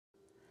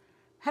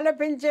Hello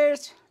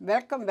pinchers,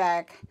 welcome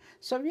back.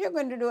 So we are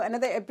going to do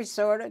another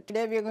episode.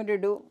 Today we are going to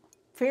do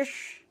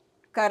fish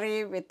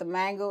curry with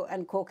mango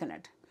and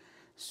coconut.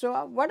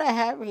 So what I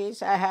have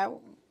is I have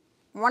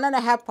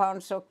 1.5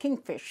 pounds of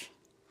kingfish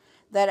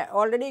that I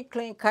already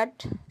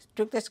cut,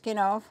 took the skin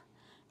off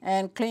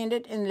and cleaned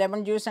it in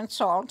lemon juice and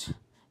salt,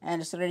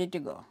 and it's ready to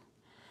go.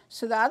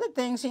 So the other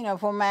things,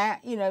 for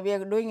we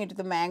are doing it with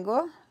the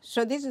mango.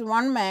 So this is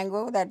one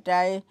mango that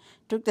I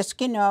took the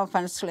skin off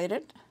and slit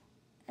it.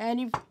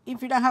 And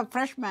if you don't have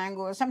fresh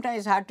mango, sometimes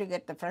it's hard to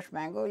get the fresh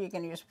mango. You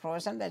can use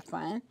frozen, that's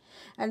fine.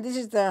 And this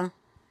is the,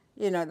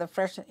 the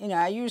fresh,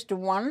 I used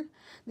one.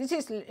 This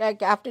is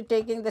like after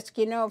taking the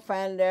skin off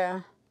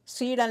and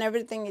seed and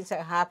everything, it's a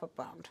 1/2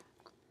 pound.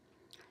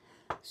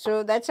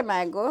 So that's a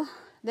mango.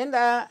 Then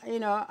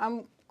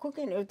I'm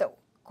cooking with the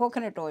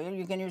coconut oil.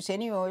 You can use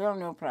any oil,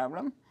 no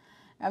problem.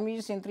 I'm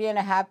using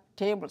 3.5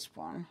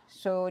 tablespoons.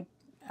 So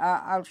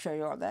I'll show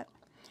you all that.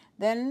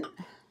 Then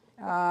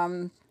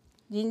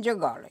ginger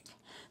garlic.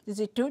 This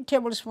is 2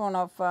 tablespoons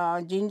of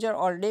ginger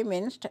already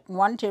minced,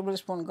 1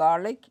 tablespoon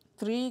garlic,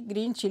 3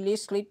 green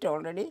chilies slit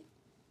already,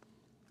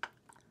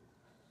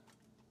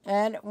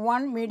 and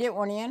 1 medium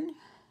onion.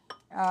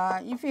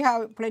 If you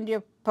have plenty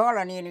of pearl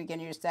onion, you can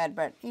use that,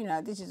 but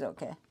this is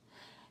okay.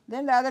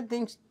 Then the other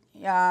things,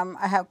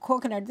 I have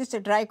coconut. This is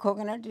a dry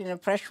coconut, a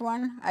fresh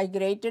one. I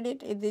grated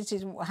it. This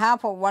is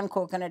half of 1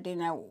 coconut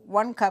in a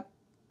 1 cup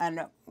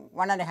and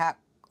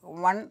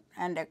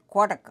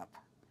 1.25 cup.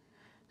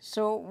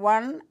 So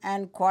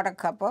 1.25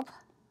 cup of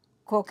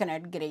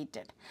coconut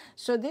grated.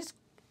 So this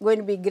going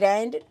to be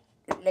grinded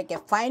like a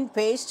fine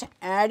paste,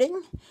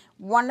 adding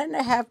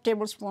 1.5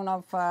 tablespoon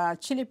of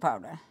chili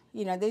powder.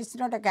 This is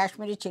not a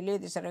Kashmiri chili,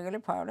 this is a regular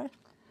powder.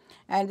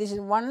 And this is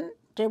 1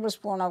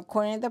 tablespoon of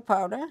coriander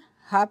powder,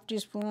 1/2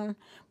 teaspoon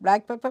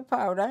black pepper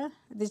powder.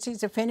 This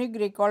is a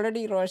fenugreek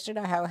already roasted.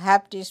 I have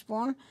 1/2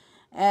 teaspoon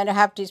and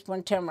 1/2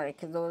 teaspoon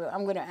turmeric. So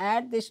I'm going to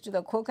add this to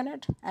the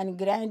coconut and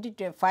grind it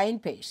to a fine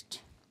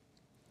paste.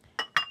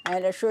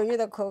 And I'll show you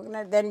the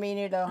coconut. Then we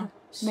need a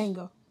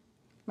mango.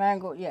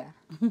 Mango, yeah.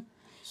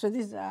 So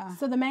this.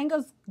 So the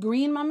mango's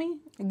green, Mommy?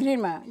 Green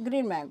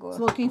mango. So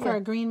looking for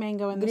a green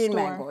mango in the store.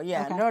 Green mango,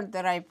 yeah, okay. Not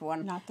the ripe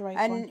one. Not the ripe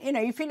one. And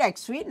if you like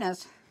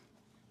sweetness,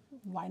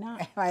 why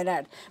not? Why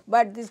not?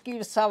 But this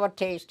gives sour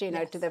taste,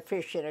 to the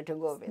fish, to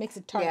go with. Makes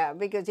it tart. Yeah,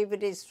 because if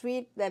it is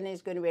sweet, then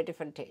it's going to be a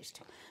different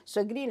taste.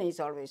 So green is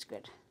always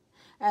good.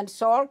 And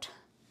salt,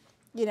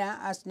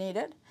 as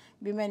needed.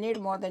 We may need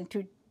more than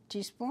 2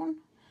 teaspoons.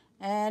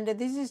 And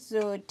this is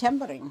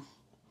tempering.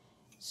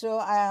 So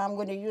I'm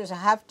going to use a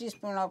 1/2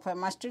 teaspoon of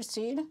mustard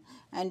seed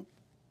and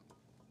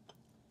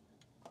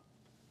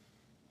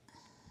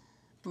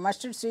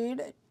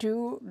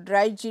 2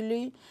 dry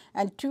chili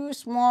and 2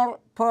 small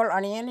pearl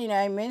onion.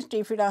 I minced.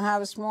 If you don't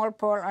have a small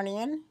pearl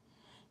onion,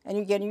 and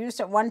you can use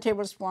 1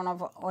 tablespoon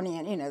of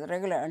onion, the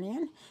regular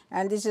onion.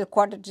 And this is a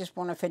 1/4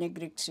 teaspoon of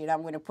fenugreek seed.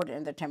 I'm going to put it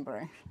in the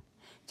tempering,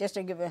 just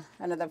to give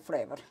another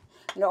flavor.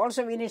 And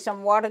also we need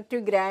some water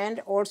to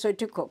grind, also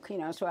to cook,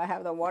 so I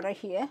have the water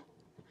here.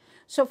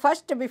 So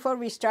first, before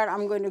we start,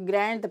 I'm going to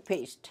grind the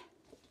paste.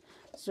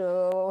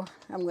 So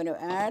I'm going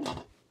to add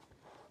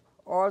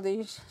all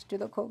these to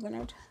the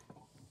coconut.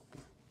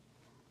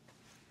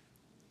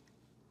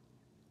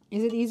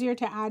 Is it easier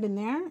to add in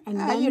there? And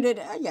then you did,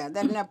 yeah,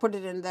 then I put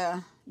it in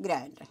the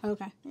grinder.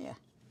 Okay. Yeah.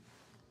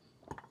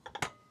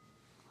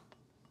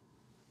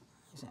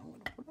 So I'm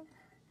going to put it.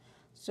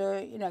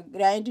 So,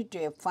 grind it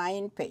to a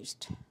fine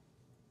paste.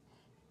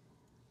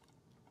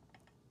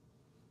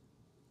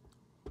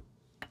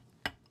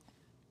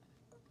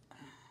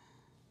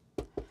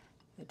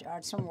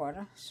 Add some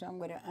water. So I'm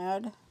going to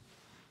add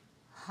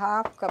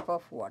 1/2 cup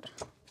of water.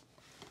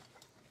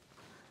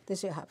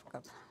 This is 1/2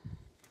 cup.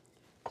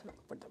 So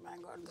put the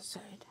mango on the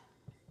side.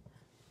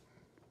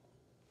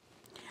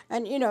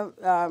 And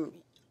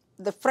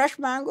the fresh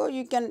mango,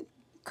 you can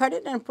cut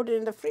it and put it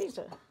in the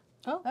freezer.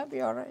 Oh. That'd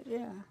be all right,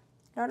 yeah.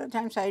 A lot of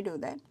times I do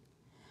that.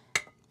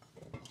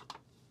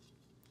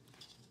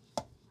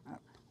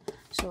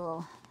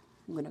 So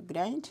I'm going to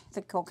grind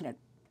the coconut.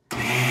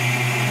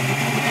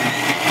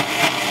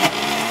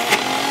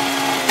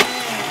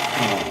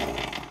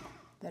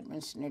 That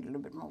means you need a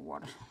little bit more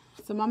water.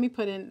 So Mommy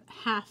put in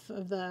half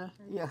of the...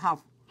 Yeah,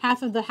 half.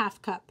 Half of the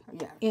 1/2 cup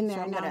in there,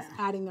 so and now it's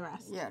adding the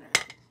rest. Yeah,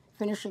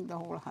 finishing the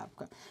whole 1/2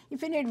 cup.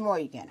 If you need more,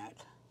 you can add,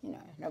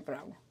 no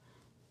problem.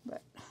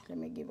 But let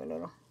me give a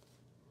little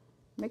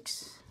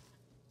mix.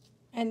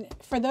 And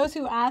for those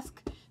who ask,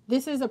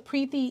 this is a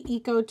Preeti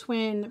Eco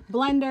Twin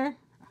blender.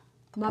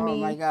 Mommy, oh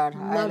my God,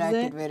 I like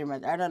it it very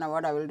much. I don't know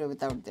what I will do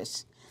without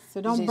this. So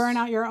don't burn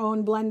out your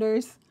own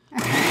blenders.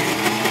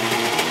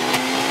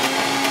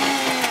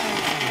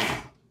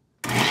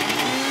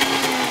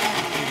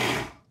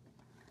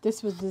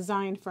 This was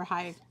designed for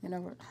high You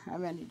know what? I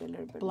may need a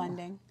little bit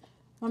blending.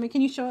 Mommy,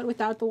 can you show it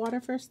without the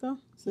water first, though,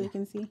 so you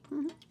can see?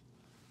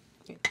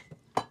 Okay.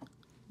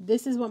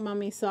 This is what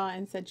Mommy saw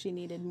and said she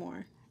needed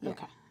more. Yeah.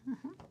 Okay.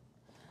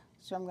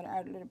 So I'm going to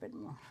add a little bit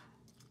more.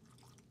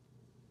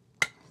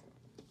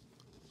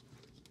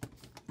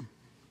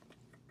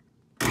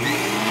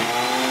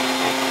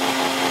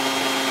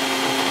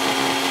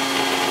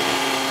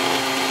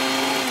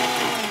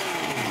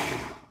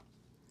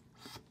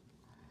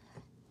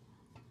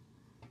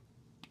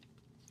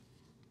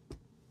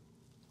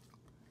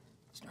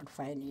 It's not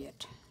fine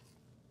yet.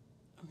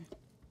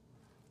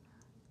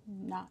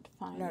 Not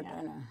fine No, yet.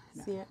 no,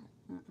 no. See it?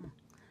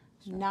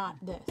 Not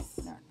this.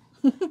 No.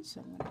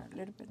 So I'm going to add a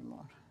little bit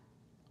more.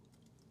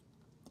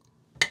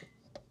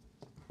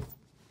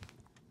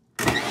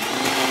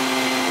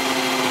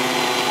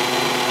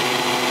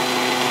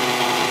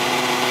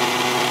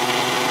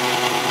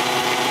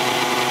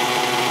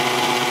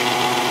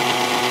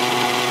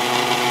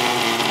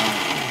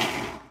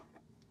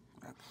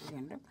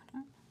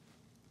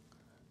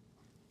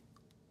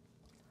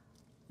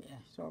 Yeah,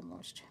 it's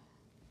almost.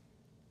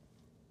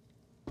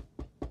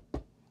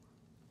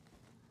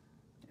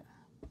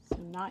 So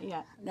not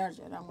yet. Not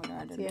yet. I'm going to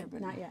add a See little it?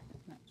 bit. Not yet.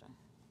 Not yet.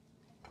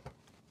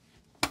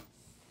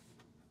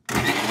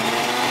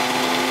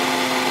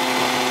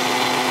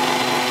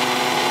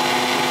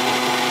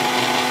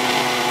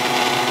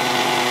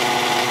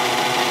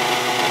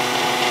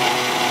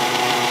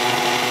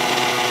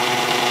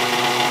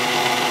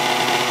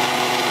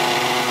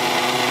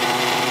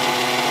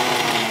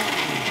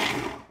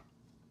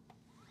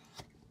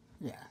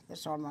 Yeah,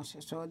 that's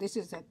almost. So this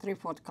is a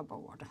 3/4 cup of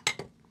water.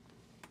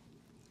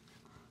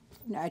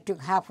 I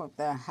took half of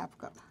the half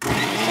cup.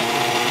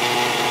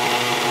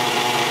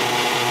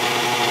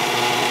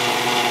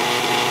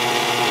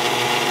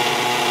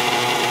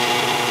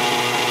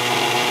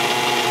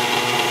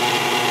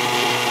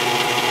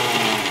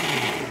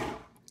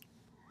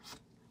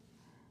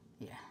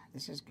 Yeah,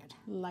 this is good.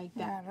 Like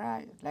that. Yeah,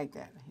 right, like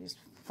that. It's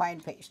fine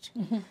paste.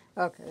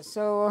 Okay,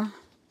 so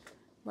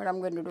what I'm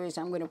going to do is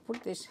I'm going to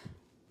put this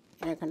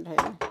in a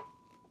container.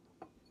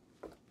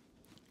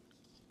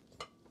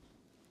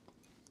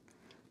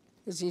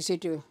 It's easy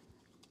to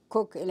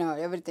cook,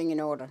 everything in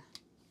order.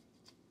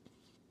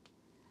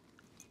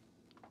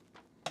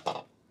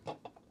 So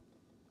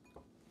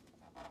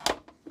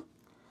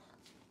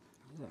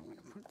I'm going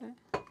to put that.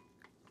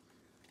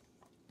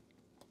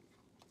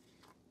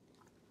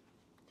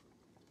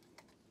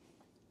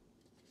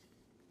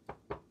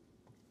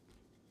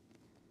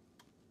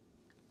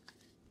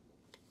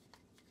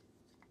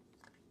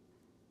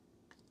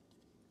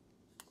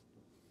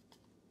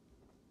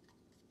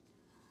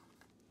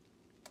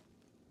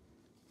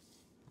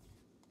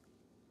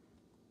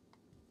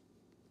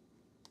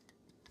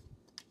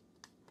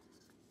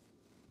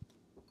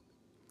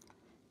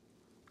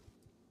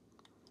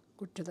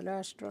 Good to the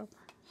last drop.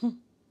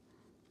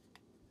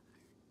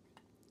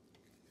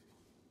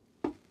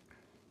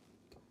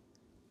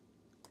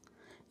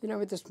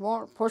 With a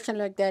small portion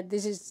like that,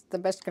 this is the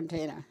best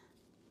container.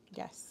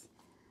 Yes.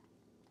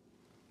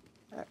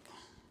 Okay.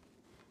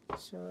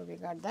 So we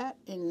got that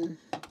in.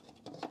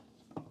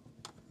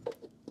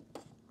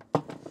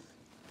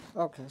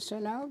 Okay, so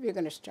now we're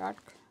going to start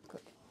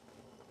cooking.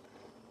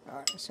 All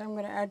right, so I'm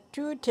going to add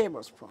 2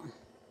 tablespoons.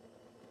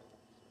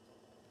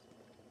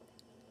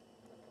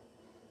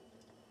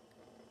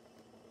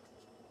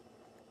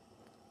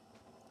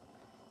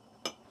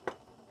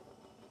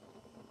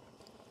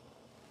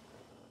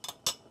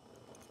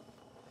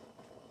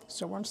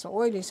 So once the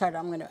oil is hot,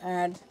 I'm going to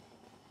add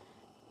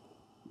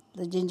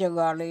the ginger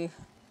garlic,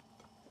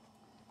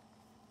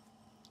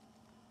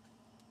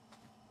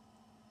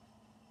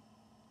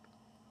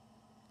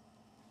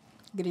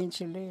 green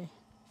chili,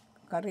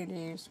 curry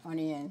leaves,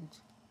 onions.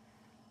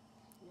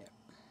 Yep.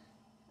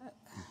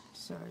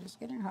 So it's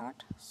getting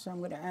hot. So I'm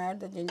going to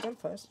add the ginger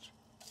first.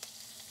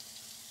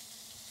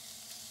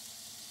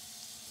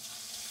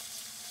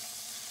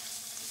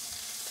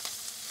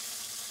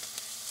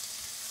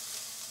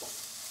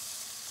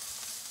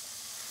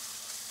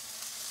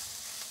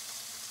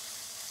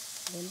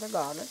 Then the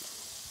garlic.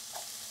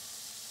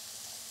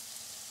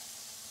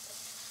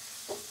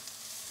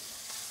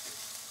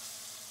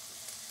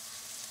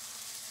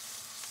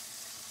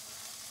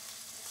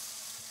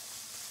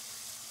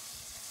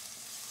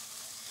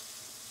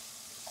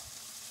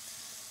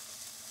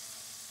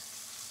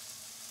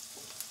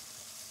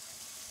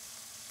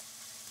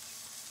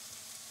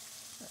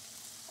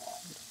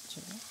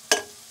 Chili.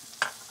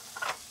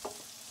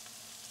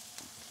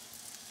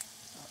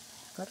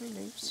 Curry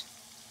leaves.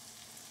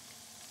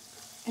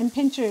 And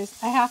pinchers,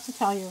 I have to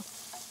tell you,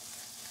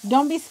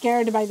 don't be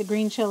scared by the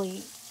green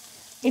chili.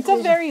 It's a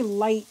very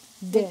light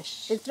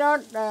dish. It's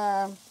not,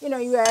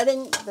 you're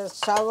adding the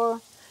sour.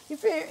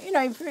 If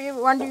you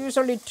want to use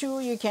only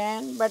 2, you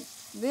can, but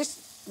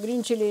this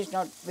green chili is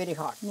not very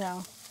hot.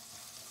 No.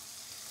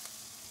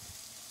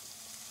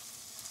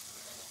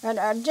 And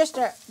adjust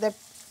the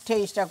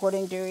taste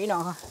according to,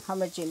 how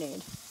much you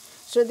need.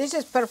 So this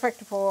is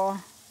perfect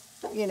for,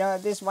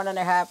 this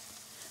 1.5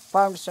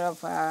 pounds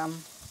of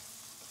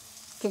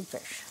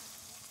kingfish.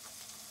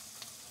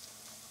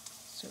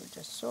 So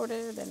just saute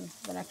it, and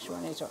the next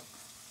one is up.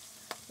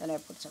 Then I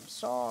put some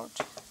salt.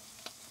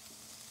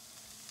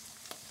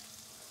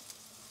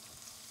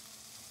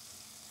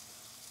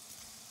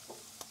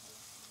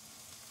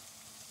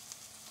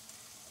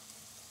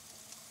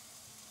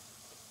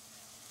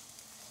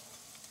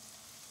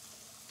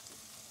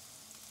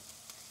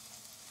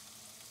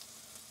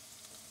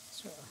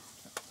 So,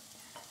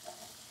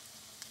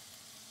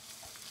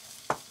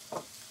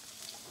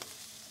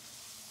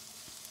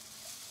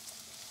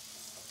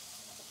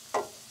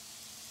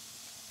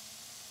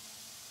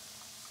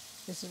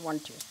 This is 1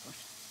 teaspoon.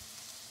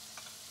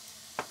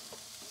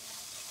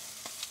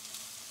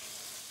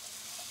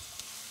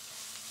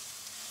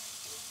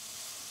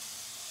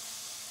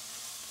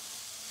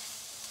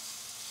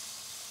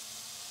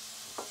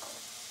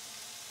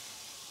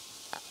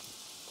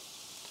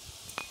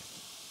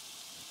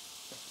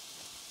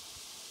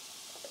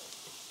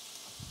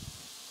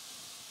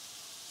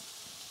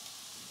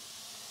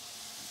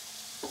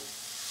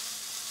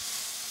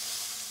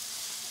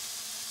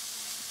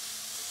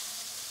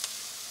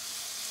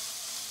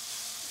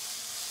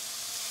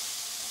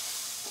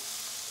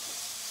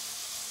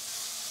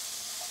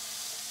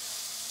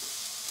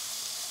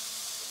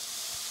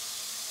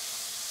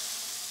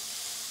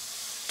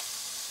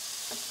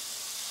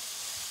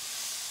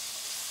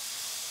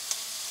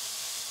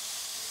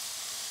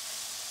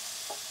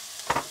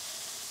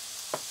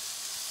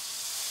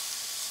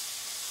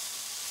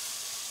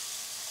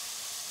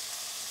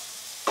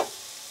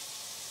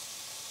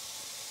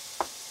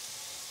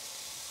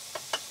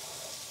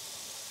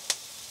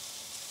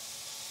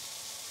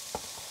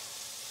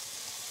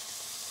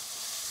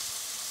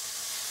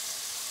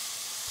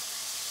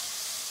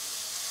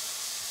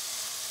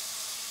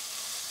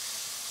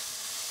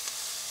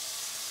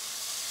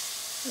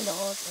 You know,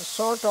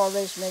 salt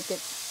always make it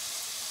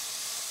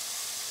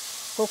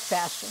cook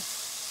faster,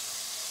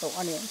 the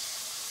onions.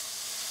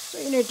 So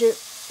you need to,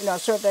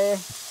 saute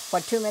for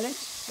 2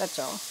 minutes, that's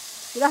all.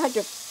 You don't have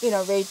to,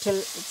 wait till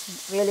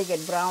it's really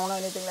get brown or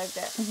anything like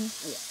that.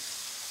 Yeah.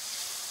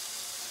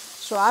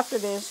 So after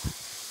this,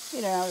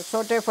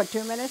 saute for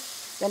 2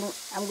 minutes, then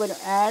I'm going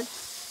to add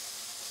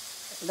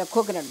the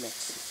coconut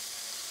mix.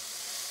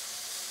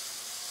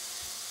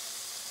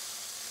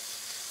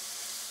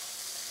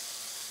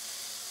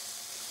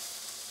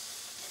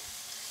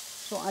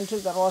 So until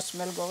the raw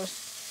smell goes.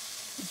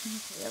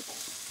 Yep.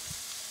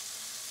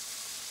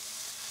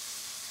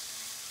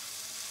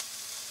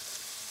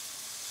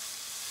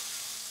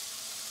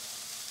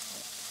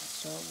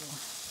 So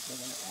we're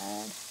going to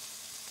add.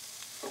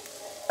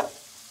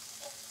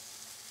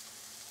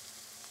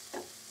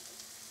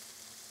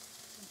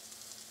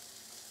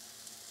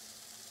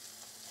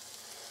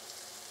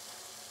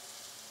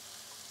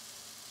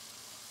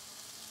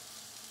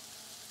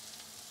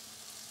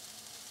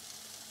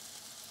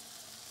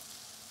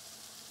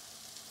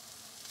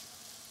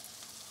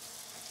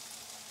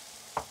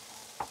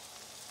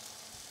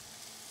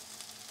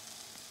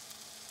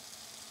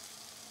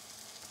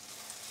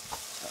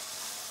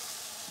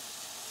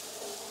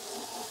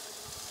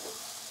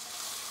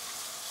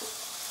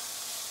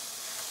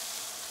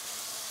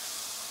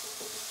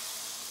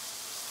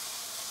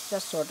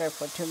 Just saute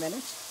for 2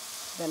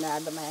 minutes, then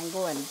add the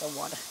mango and the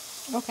water.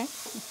 Okay.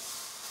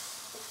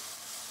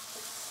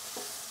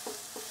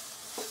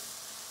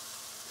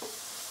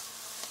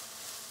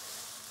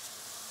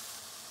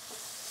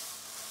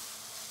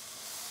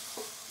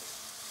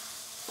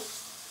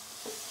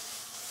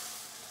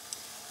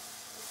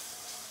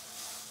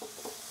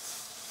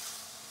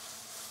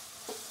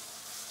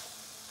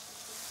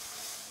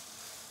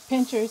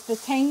 Pinchers, the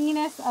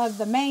tanginess of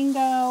the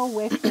mango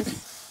with this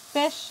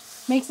fish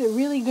makes it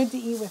really good to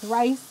eat with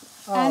rice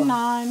and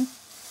naan.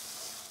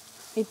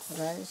 It's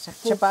rice,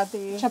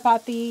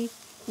 chapati.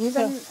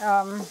 Even,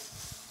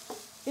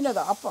 the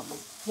appam.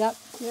 Yep.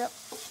 Yep.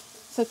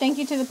 So thank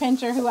you to the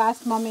pincher who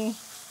asked Mommy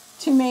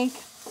to make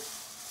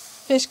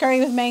fish curry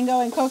with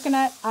mango and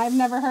coconut. I've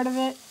never heard of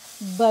it,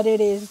 but it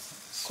is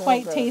so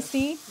quite good.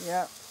 Tasty.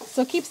 Yep.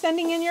 So keep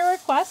sending in your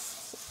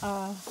requests.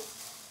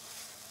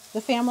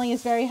 The family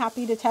is very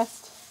happy to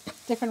test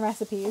different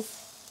recipes.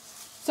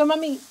 So,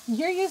 Mommy,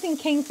 you're using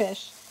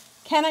kingfish.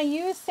 Can I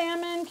use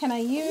salmon? Can I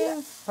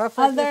use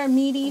other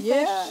meaty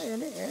fish? Yeah,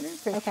 any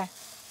fish. Okay.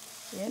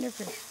 Any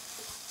fish.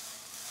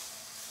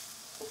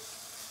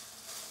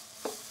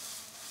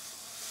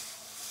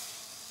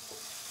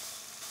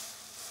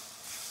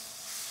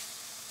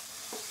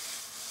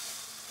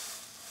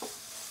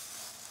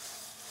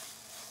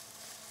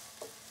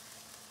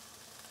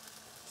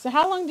 So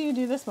how long do you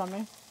do this,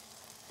 Mommy?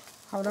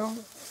 How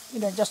long?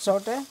 Just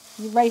saute.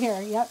 Right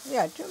here, yep.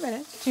 Yeah, 2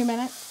 minutes. 2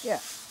 minutes? Yeah.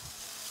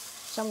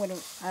 So I'm going to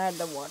add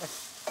the water.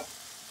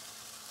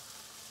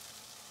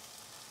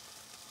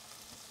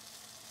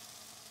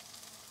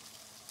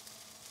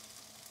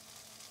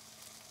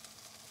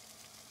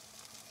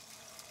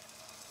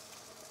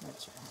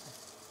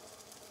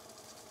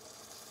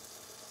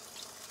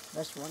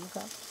 That's 1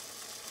 cup.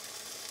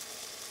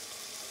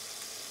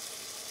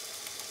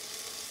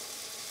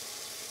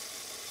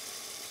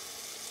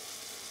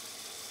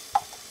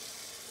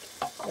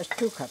 There's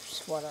 2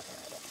 cups water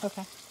added.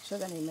 Okay. So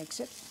then you mix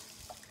it.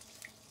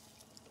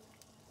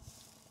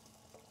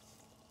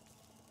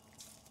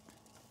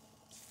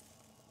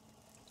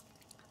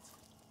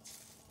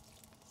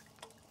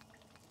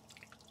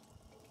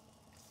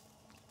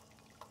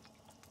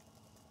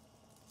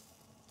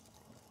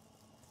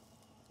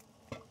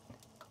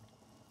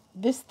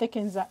 This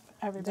thickens up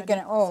everybody.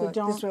 So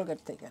this will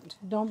get thickened.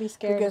 Don't be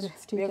scared because if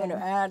it's too we're thin.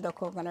 going to add the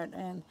coconut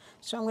in.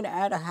 So I'm going to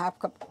add a 1/2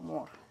 cup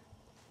more.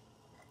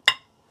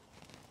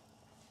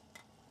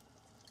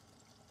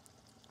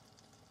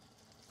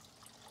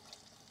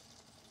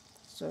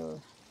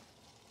 So,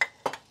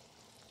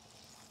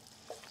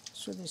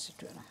 so this is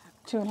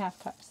 2.5.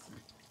 2.5 cups.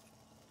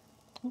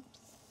 Oops.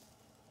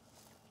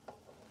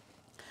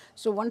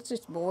 So once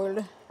it's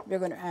boiled, we're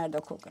going to add the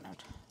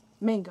coconut.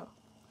 Mango.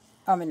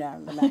 I mean,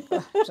 the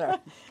mango, sorry.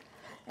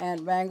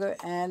 And mango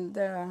and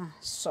the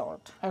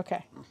salt.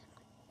 Okay.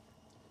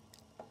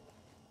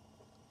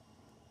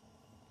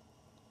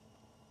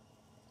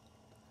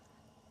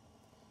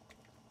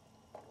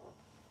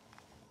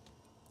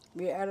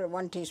 We added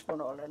 1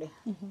 teaspoon already.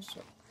 So.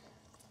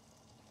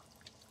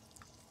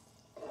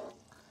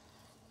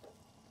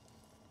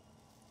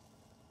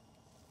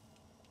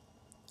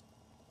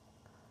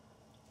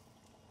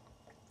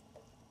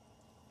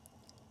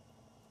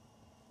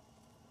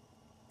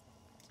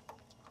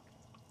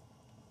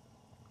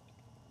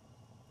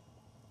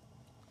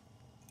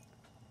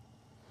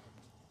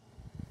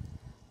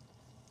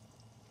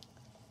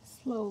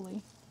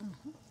 Slowly.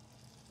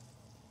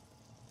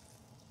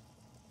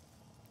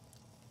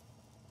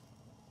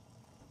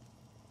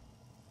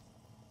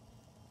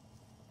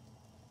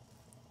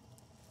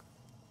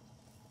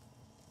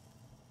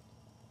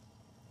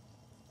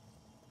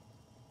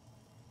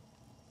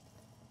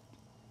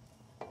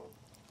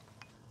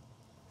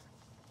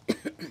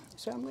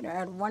 So I'm going to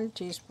add 1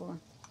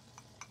 teaspoon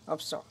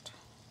of salt.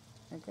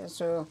 Okay,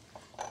 so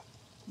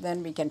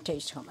then we can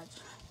taste how much.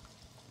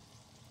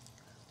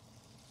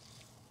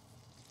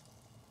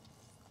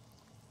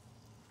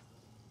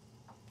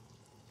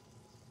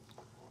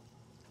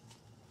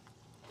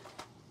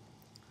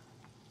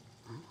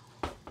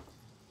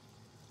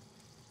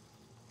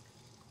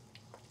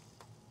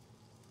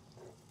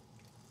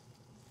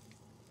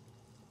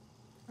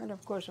 And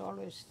of course,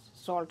 always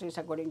salt is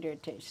according to your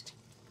taste.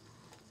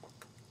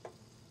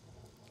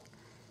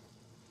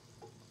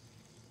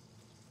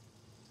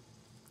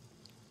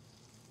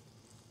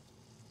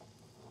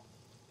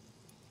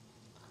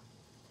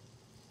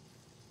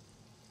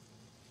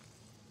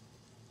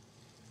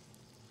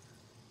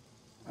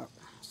 Okay.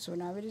 So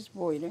now it is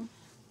boiling.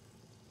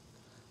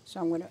 So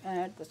I'm going to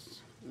add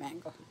this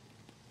mango.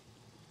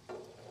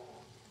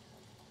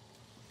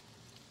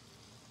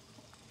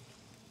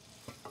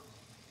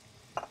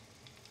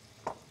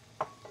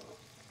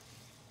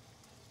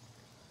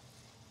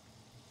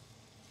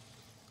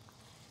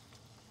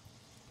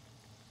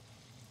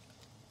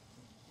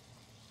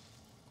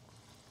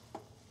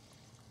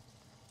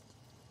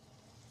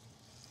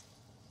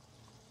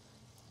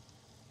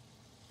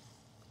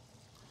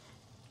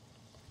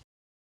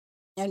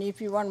 And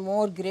if you want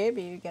more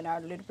gravy, you can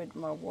add a little bit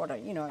more water,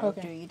 you know,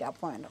 Okay. to eat up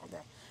and all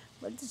that.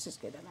 But this is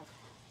good enough.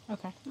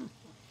 Okay.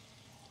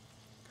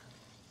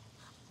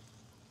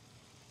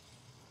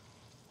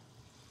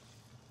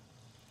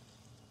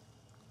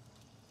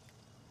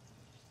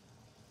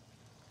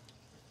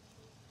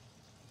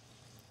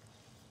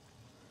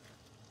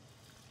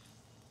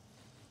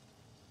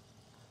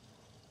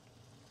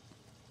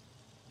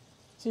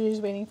 So you're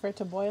just waiting for it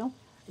to boil?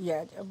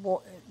 Yeah,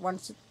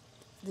 once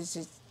this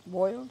is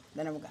boiled,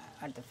 then I'm going to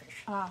add the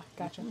fish. Ah,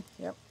 gotcha.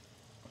 Yep.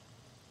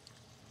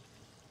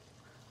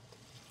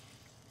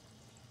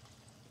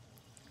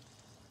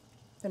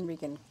 Then we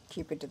can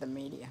keep it to the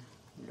medium,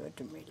 low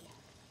to medium.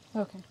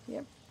 Okay.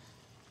 Yep.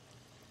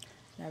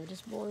 Now it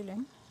is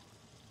boiling.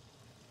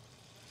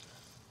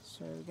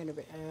 So we're going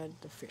to add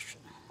the fish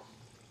now.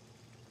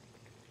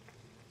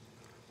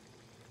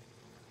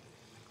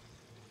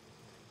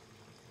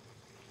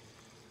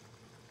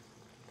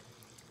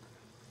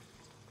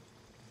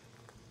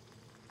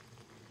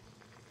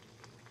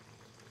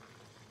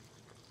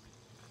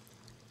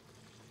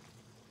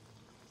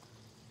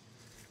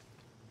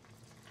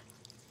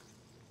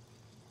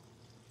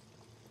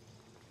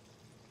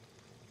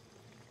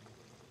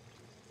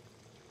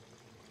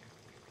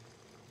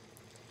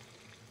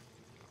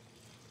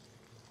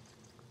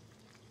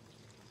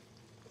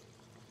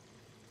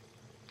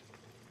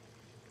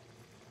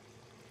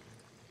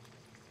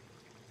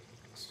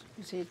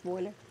 You see it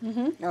boiling?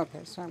 Mm-hmm. Okay,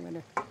 so I'm going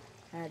to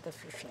add the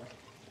fish now.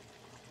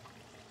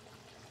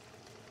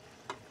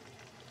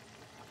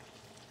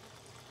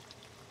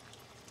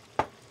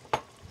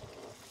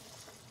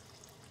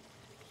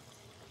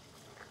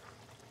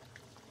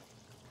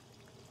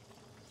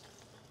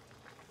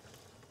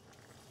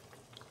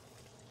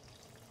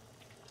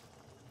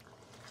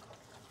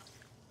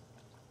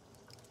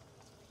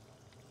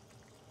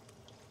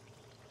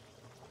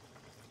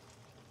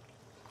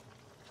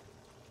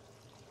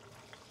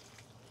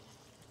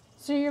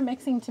 So you're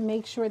mixing to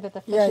make sure that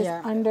the fish Yeah, is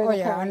yeah. under oh, the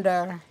yeah, curry?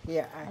 under,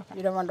 yeah. Okay.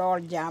 You don't want all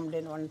jammed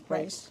in one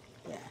place.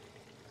 Yeah.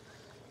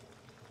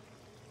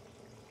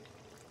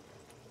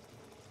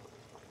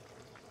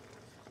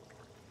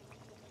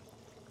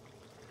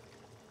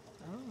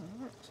 All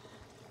right.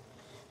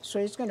 So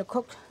it's going to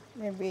cook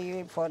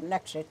maybe for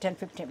next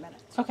 10-15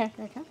 minutes. Okay.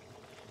 Okay.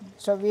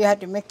 So we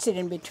have to mix it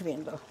in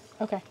between though.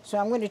 Okay. So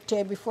I'm going to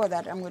taste, before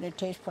that, I'm going to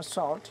taste for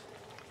salt.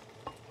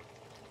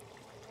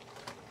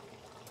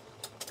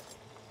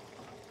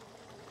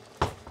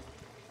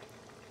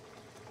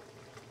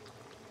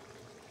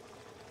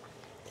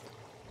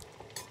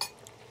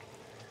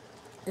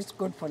 It's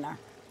good for now.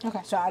 Okay.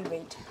 So I'll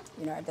wait,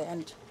 at the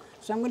end.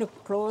 So I'm going to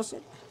close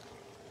it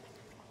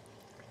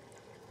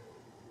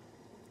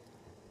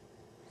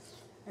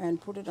and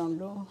put it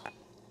on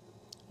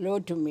low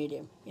to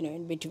medium,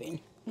 in between.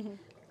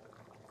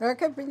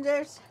 Okay,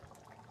 pinchers.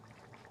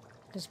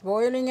 It's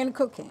boiling and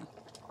cooking.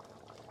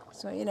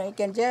 So, you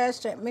can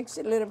just mix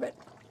it a little bit.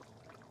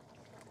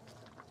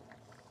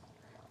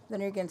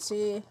 Then you can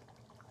see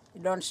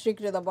it don't stick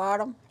to the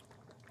bottom.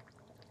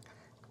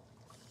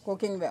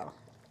 Cooking well.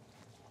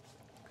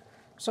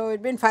 So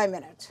it's been 5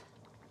 minutes.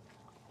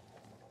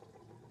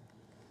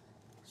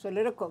 So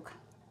let it cook.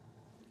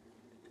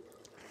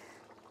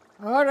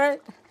 All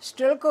right,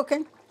 still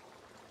cooking.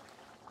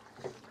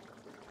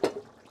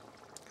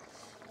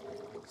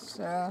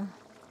 So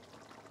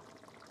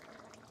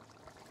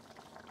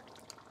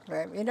we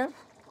have enough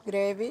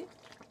gravy,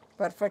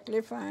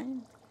 perfectly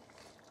fine.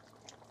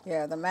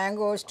 Yeah, the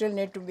mango still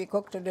need to be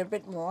cooked a little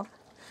bit more.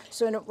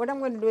 So what I'm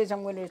going to do is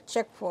I'm going to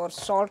check for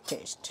salt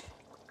taste.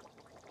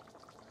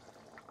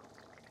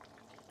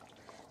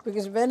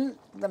 Because when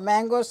the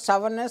mango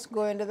sourness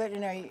go into that,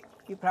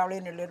 you probably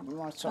need a little bit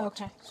more salt.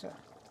 Okay. So,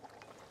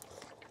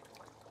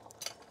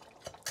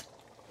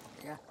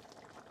 yeah,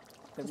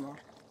 a bit more.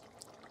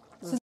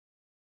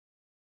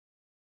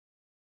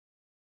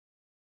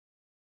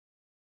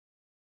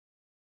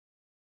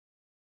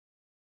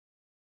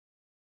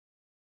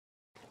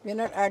 We're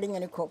not adding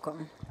any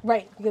kokum.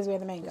 Right, because we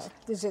have the mango.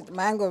 This is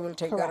mango will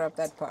take care of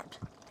that part.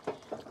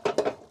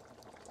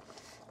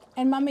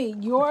 And Mommy,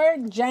 you're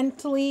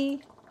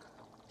gently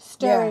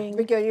stirring. Yeah,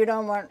 because you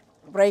don't want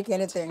to break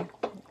anything.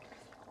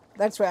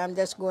 That's why I'm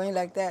just going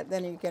like that.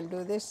 Then you can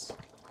do this.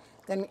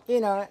 Then,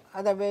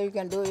 other way you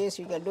can do is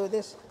you can do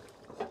this.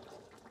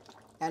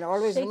 And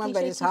always Shaky, remember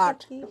it's shaky,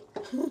 hot. shaky.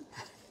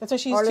 That's why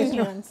she's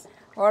two hands.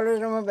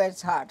 Always remember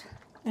it's hot.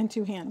 And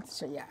 2 hands.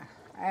 So yeah,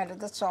 I added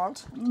the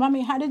salt.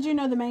 Mommy, how did you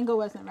know the mango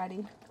wasn't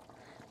ready?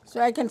 So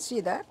I can see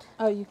that.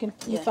 Oh, you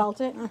Yeah. felt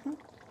it?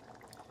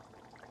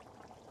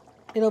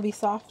 It'll be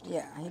soft?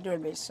 Yeah, it will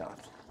be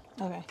soft.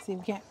 Okay, see,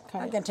 we can't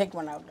cut I it. can take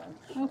one out then.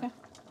 Okay.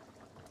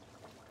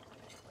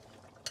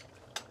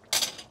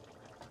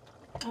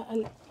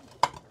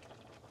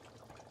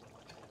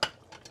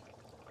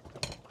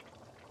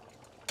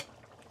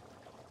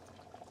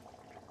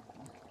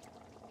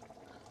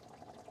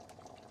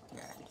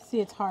 See,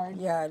 it's hard.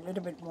 Yeah, a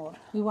little bit more.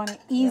 We want it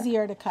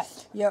easier to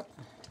cut. Yep.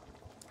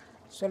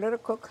 So let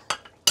it cook.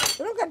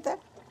 Look at that.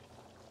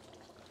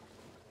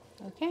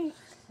 Okay,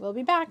 we'll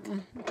be back.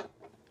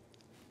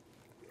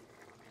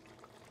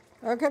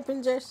 Okay,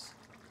 pinchers.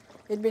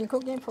 It's been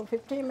cooking for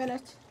 15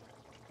 minutes.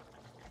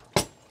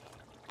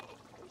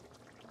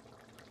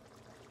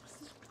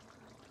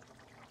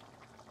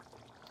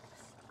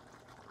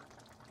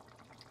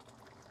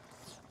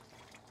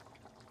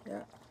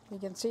 Yeah, you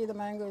can see the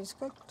mango is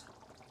cooked.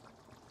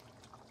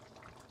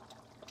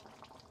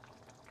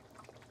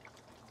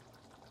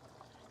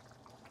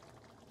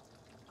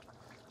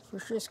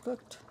 Fish is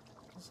cooked.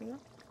 You see that?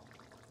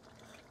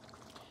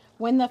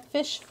 When the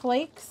fish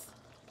flakes,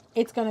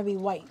 it's going to be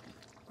white.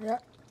 Yeah.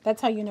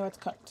 That's how you know it's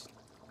cooked.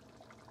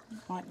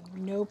 Want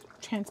no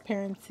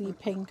transparency,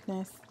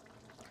 pinkness.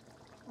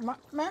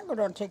 Mango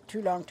don't take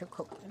too long to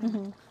cook.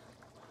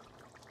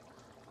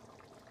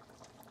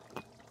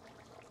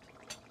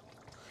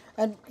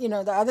 And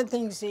the other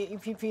thing is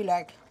if you feel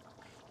like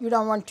you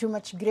don't want too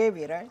much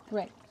gravy, right?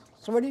 Right.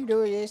 So what you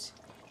do is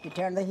you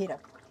turn the heat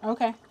up.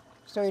 Okay.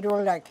 So it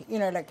will like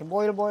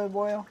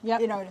boil.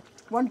 Yep.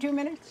 1-2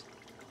 minutes.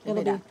 It'll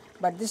be done.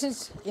 But this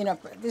is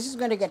this is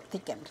going to get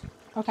thickened.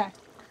 Okay.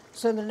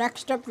 So the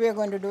next step we are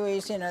going to do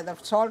is the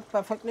salt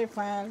perfectly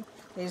fine.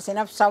 There's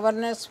enough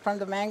sourness from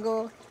the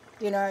mango.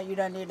 You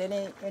don't need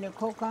any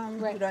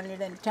kokum. Right. You don't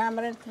need any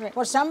tamarind. Right.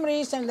 For some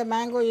reason the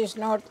mango is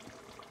not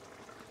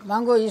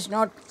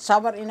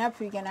sour enough.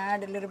 You can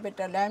add a little bit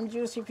of lime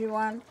juice if you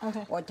want.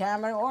 Okay. Or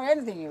tamarind or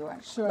anything you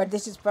want. Sure. But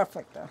this is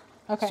perfect.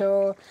 Okay.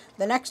 So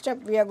the next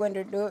step we are going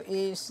to do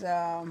is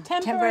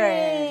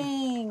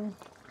Tempering.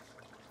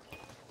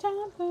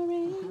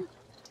 Tempering.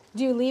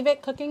 Do you leave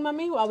it cooking,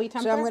 Mommy, while we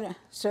temper?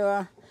 So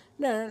I'm gonna.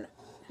 No.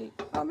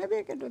 Oh, maybe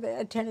I can do that.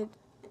 I turn it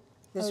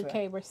this way.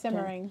 Okay, we're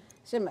simmering.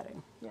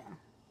 Simmering. Yeah.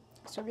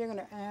 So we're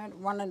gonna add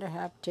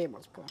 1.5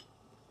 tablespoon.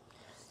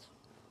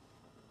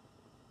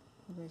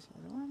 This is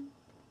one.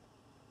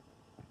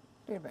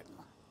 A little bit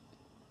more.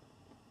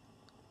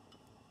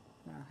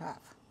 No, half.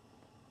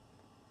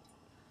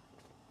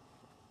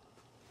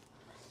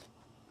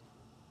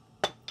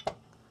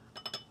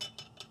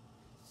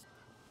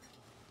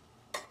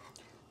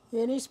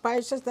 Any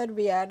spices that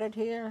we added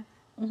here,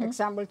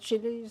 example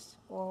chilies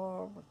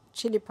or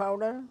chili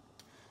powder,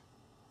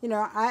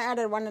 I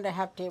added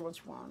 1.5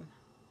 tablespoon.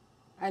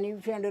 And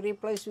if you want to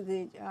replace with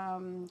the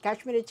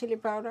Kashmiri chili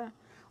powder,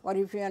 or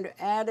if you want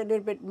to add a little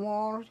bit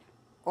more,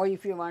 or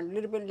if you want a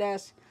little bit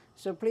less,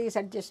 so please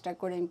adjust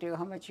according to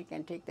how much you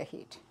can take the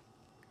heat.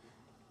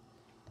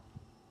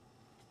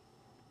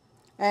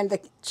 And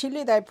the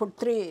chili that I put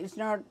 3 is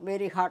not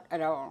very hot at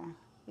all.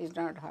 It's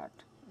not hot.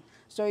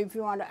 So if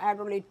you want to add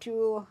only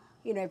 2,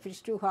 if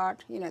it's too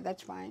hot,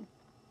 that's fine.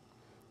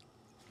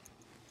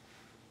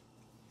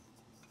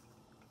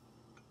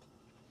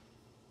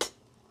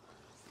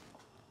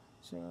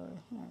 So,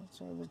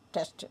 so we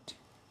test it.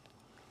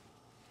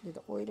 Did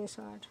the oil is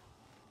hot?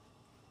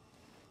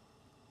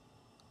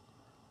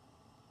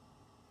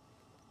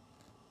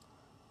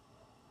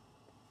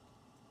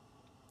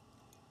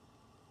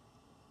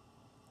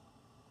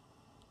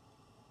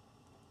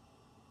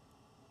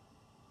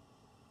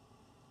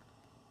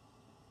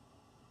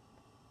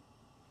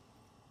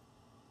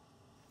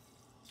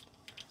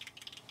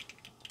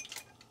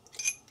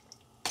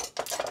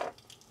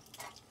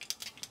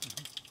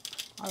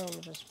 I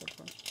always put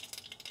one.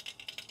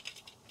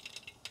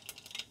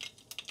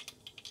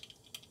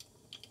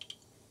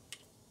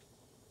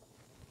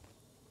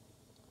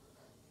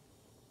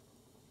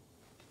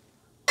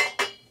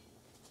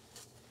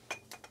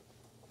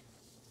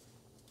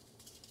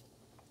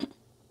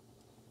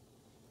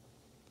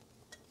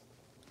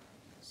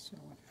 So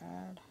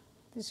add,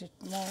 this is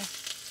more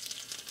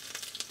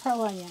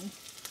Pearl onion.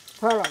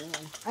 pearl onion.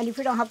 And if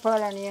you don't have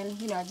pearl onion,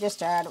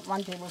 just add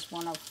 1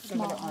 tablespoon of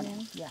Small regular onion.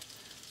 onion. Yeah.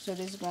 So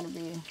this is going to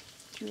be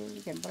 2,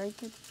 you can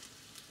break it.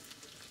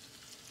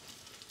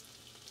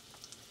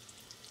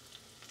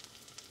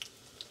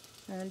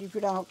 And if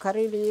you don't have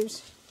curry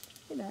leaves,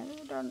 you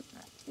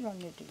don't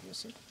need to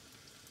use it.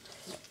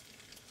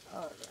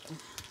 All right.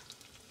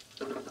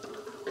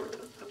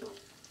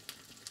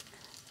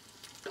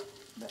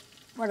 But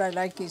what I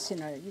like is,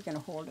 you can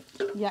hold it.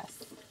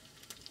 Yes.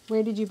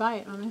 Where did you buy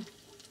it, Mama?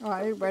 Oh,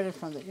 I buy it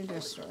from the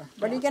Indian store.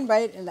 But you can buy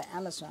it in the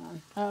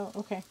Amazon Oh,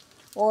 okay.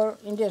 or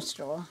Indian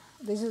store.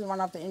 This is one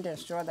of the Indian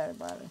store that I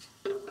bought it.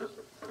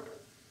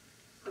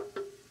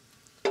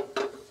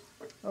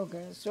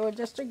 Okay, so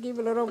just to give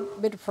a little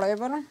bit of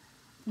flavor,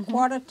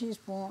 1/4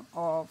 teaspoon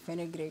of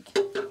fenugreek.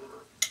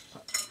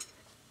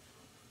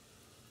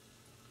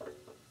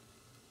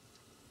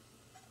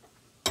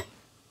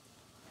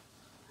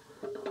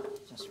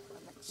 Just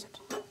mix it.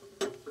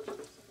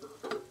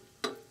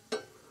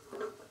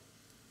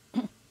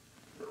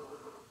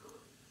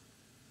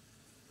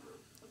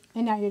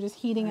 And now you're just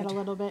heating it a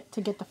little bit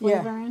to get the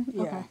flavor in?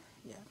 Yeah, Okay.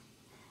 yeah.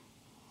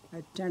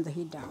 I turn the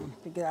heat down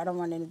because I don't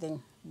want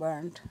anything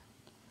burnt.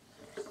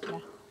 Yeah.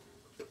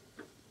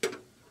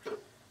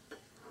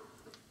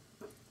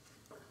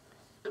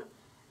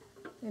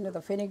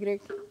 The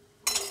fenugreek,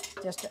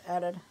 just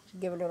added to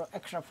give a little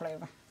extra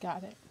flavor.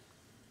 Got it.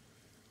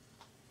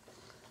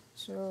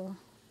 So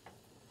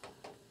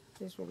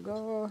this will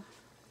go,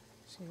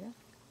 see that?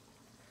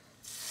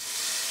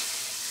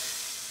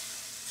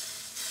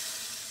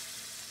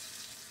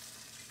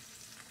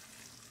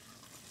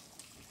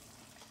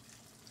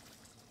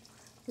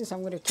 This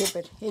I'm going to keep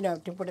it,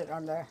 to put it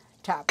on the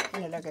top,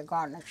 like a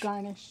garnish.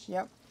 Garnish.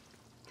 Yep.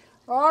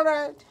 All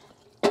right.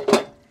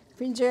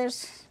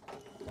 Pinchers.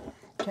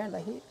 Turn the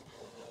heat.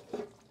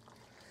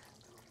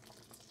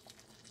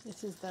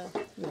 This is the...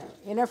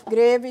 Enough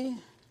gravy,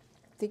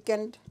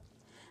 thickened.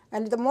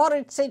 And the more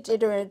it sits,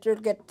 it will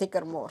get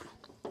thicker more.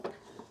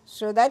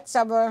 So that's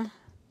our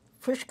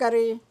fish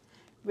curry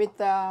with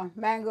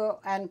mango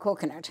and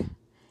coconut.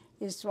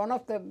 It's one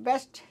of the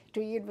best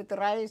to eat with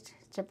rice,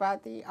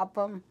 chapati,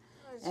 appam.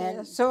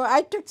 And so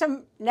I took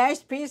some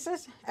nice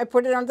pieces, I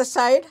put it on the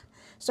side.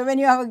 So when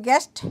you have a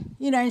guest,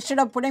 instead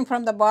of putting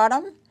from the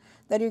bottom,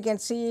 that you can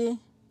see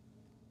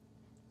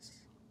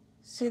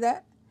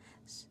that?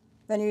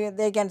 Then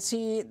they can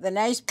see the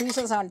nice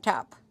pieces on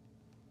top.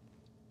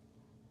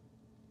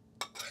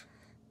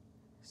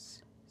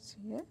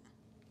 See it?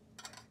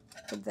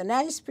 Put the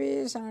nice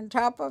piece on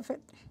top of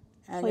it,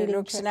 and Plating it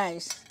looks trick.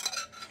 nice.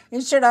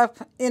 Instead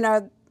of,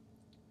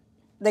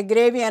 the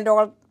gravy and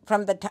all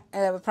from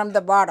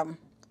the bottom.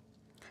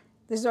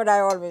 This is what I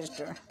always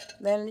do.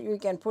 Then you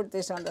can put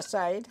this on the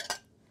side.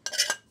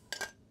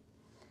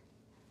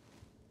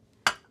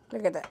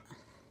 Look at that.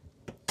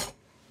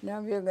 Now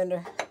we're going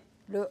to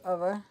do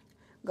our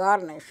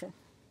garnish.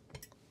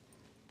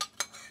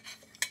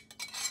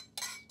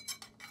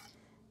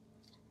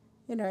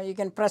 You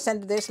can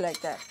present this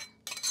like that.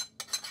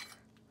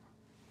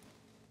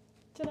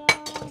 Ta-da!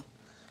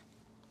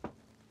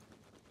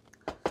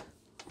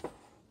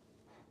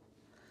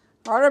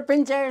 All right,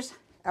 pinchers,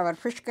 our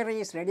fish curry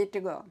is ready to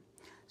go.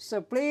 So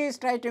please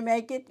try to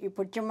make it. You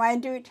put your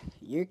mind to it,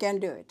 you can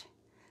do it.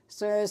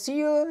 So see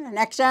you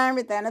next time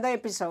with another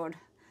episode.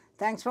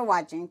 Thanks for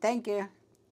watching. Thank you.